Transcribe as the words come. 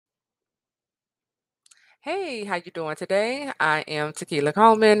Hey, how you doing today? I am Tequila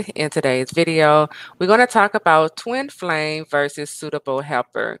Coleman. In today's video, we're going to talk about twin flame versus suitable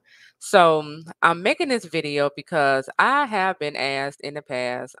helper. I'm making this video because I have been asked in the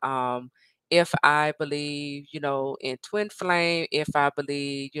past if I believe, in twin flame, if I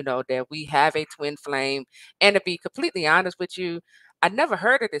believe, that we have a twin flame. And to be completely honest with you, I never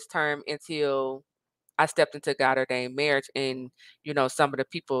heard of this term until I stepped into God ordained marriage, and some of the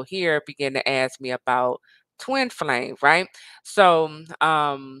people here began to ask me about twin flame, right? So,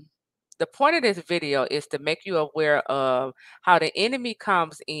 the point of this video is to make you aware of how the enemy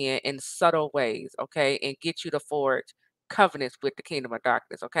comes in subtle ways, okay, and get you to forge covenants with the kingdom of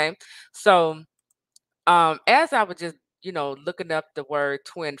darkness, okay? So, as I was just, looking up the word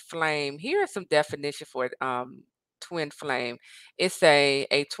twin flame, here are some definition for twin flame. It's a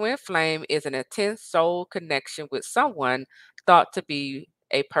twin flame is an intense soul connection with someone thought to be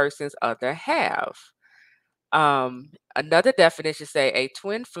a person's other half. Another definition say a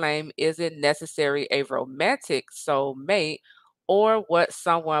twin flame isn't necessarily a romantic soulmate or what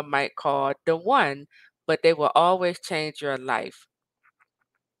someone might call the one, but they will always change your life.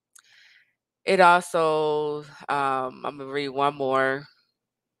 It also, I'm gonna read one more.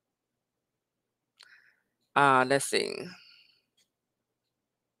 Let's see.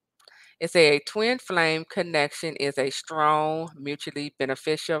 It's a twin flame connection is a strong, mutually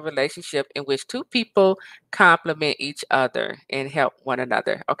beneficial relationship in which two people complement each other and help one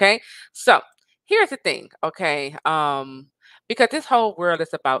another. Okay. So here's the thing. Okay. Because this whole world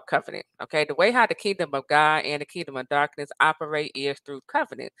is about covenant. Okay. The way how the kingdom of God and the kingdom of darkness operate is through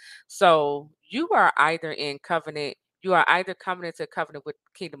covenant. So you are either in covenant, you are either coming into covenant with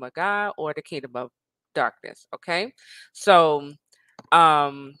the kingdom of God or the kingdom of darkness. Okay. So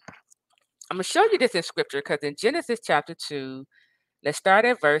um I'm gonna show you this in scripture because in Genesis chapter 2, let's start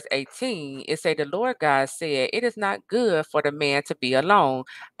at verse 18. It say the Lord God said, "It is not good for the man to be alone.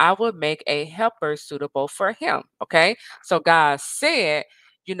 I will make a helper suitable for him." Okay, so God said,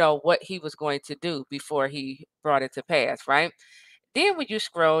 what He was going to do before He brought it to pass, right? Then when you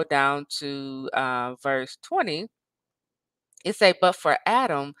scroll down to verse 20, it say, but for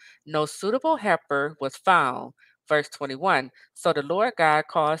Adam, no suitable helper was found. Verse 21. So the Lord God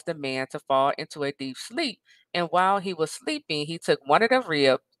caused the man to fall into a deep sleep. And while he was sleeping, he took one of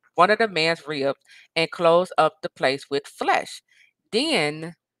the man's ribs, and closed up the place with flesh.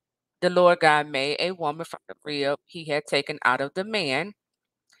 Then the Lord God made a woman from the rib he had taken out of the man,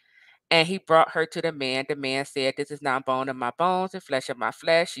 and he brought her to the man. The man said, "This is not bone of my bones and flesh of my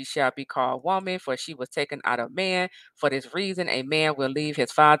flesh. She shall be called woman, for she was taken out of man. For this reason, a man will leave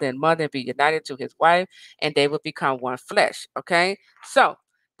his father and mother and be united to his wife, and they will become one flesh." Okay? So,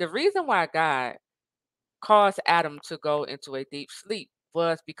 the reason why God caused Adam to go into a deep sleep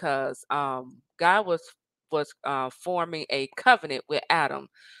was because God was forming a covenant with Adam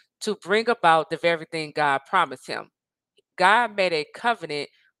to bring about the very thing God promised him. God made a covenant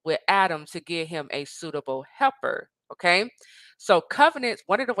with Adam to give him a suitable helper. Okay. So covenants,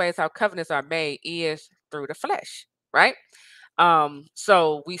 one of the ways how covenants are made is through the flesh, right?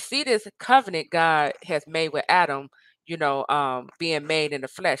 So we see this covenant God has made with Adam, being made in the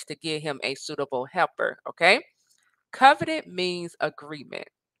flesh to give him a suitable helper. Okay. Covenant means agreement.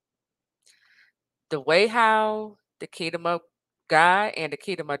 The way how the kingdom of God and the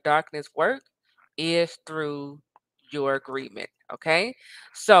kingdom of darkness work is through your agreement. Okay.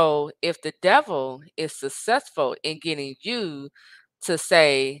 So if the devil is successful in getting you to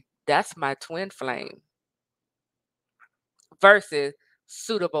say, that's my twin flame, versus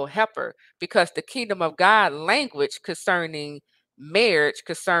suitable helper, because the kingdom of God language concerning marriage,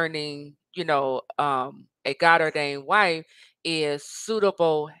 concerning a God ordained wife, is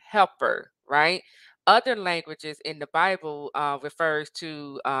suitable helper, right? Other languages in the Bible refers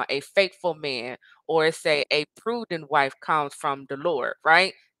to a faithful man, or say a prudent wife comes from the Lord,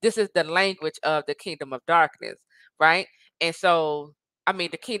 right? This is the language of the kingdom of darkness, right? And so, I mean,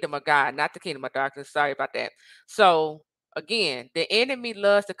 the kingdom of God, not the kingdom of darkness. Sorry about that. So again, the enemy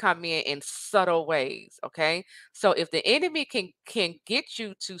loves to come in subtle ways. Okay, so if the enemy can get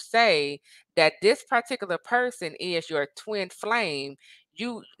you to say that this particular person is your twin flame,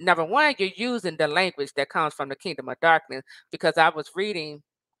 you, number one, you're using the language that comes from the kingdom of darkness, because I was reading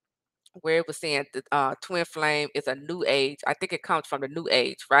where it was saying the twin flame is a new age. I think it comes from the new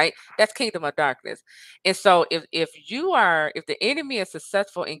age, right? That's kingdom of darkness. And so if the enemy is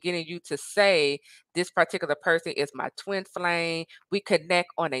successful in getting you to say this particular person is my twin flame, we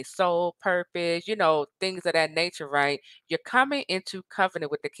connect on a soul purpose, things of that nature, right? You're coming into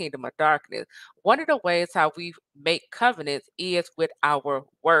covenant with the kingdom of darkness. One of the ways how we make covenants is with our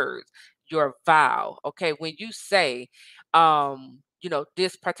words. your vow. Okay. When you say,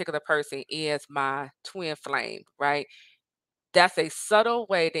 this particular person is my twin flame, right? That's a subtle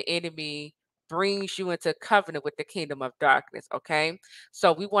way the enemy brings you into covenant with the kingdom of darkness. Okay.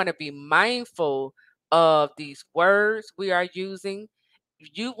 So we want to be mindful of these words we are using.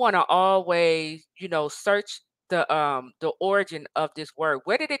 You want to always, search the origin of this word.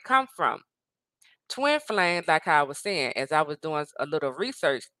 Where did it come from? Twin flame, like I was saying, as I was doing a little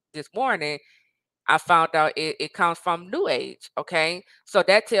research this morning, I found out it comes from New Age. Okay. So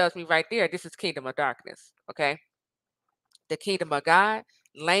that tells me right there, this is kingdom of darkness. Okay. The kingdom of God,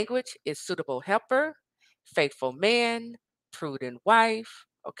 language is suitable helper, faithful man, prudent wife.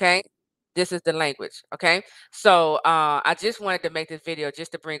 Okay. This is the language. Okay. So I just wanted to make this video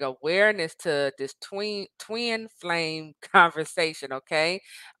just to bring awareness to this twin flame conversation. Okay.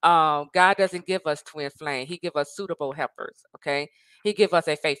 God doesn't give us twin flame. He give us suitable helpers. Okay. He give us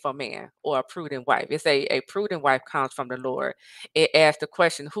a faithful man or a prudent wife. It's a prudent wife comes from the Lord. It asks the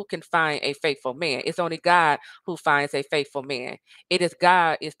question, who can find a faithful man? It's only God who finds a faithful man. It is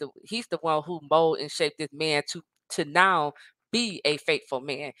God, he's the one who mold and shaped this man to now be a faithful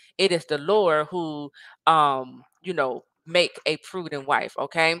man. It is the Lord who make a prudent wife.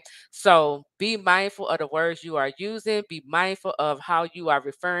 Okay. So be mindful of the words you are using, be mindful of how you are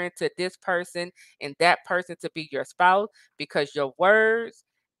referring to this person and that person to be your spouse, because your words,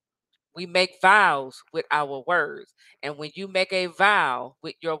 we make vows with our words. And when you make a vow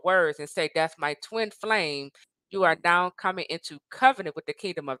with your words and say, that's my twin flame, you are now coming into covenant with the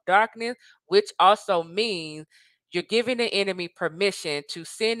kingdom of darkness, which also means you're giving the enemy permission to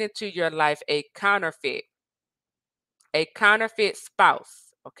send into your life a counterfeit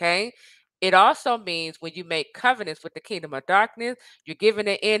spouse. Okay. It also means when you make covenants with the kingdom of darkness, you're giving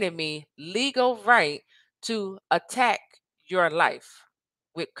the enemy legal right to attack your life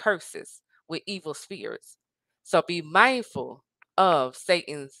with curses, with evil spirits. So be mindful of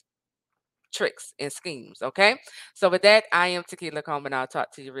Satan's tricks and schemes. Okay. So with that, I am Tequila Coleman. I'll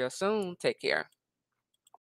talk to you real soon. Take care.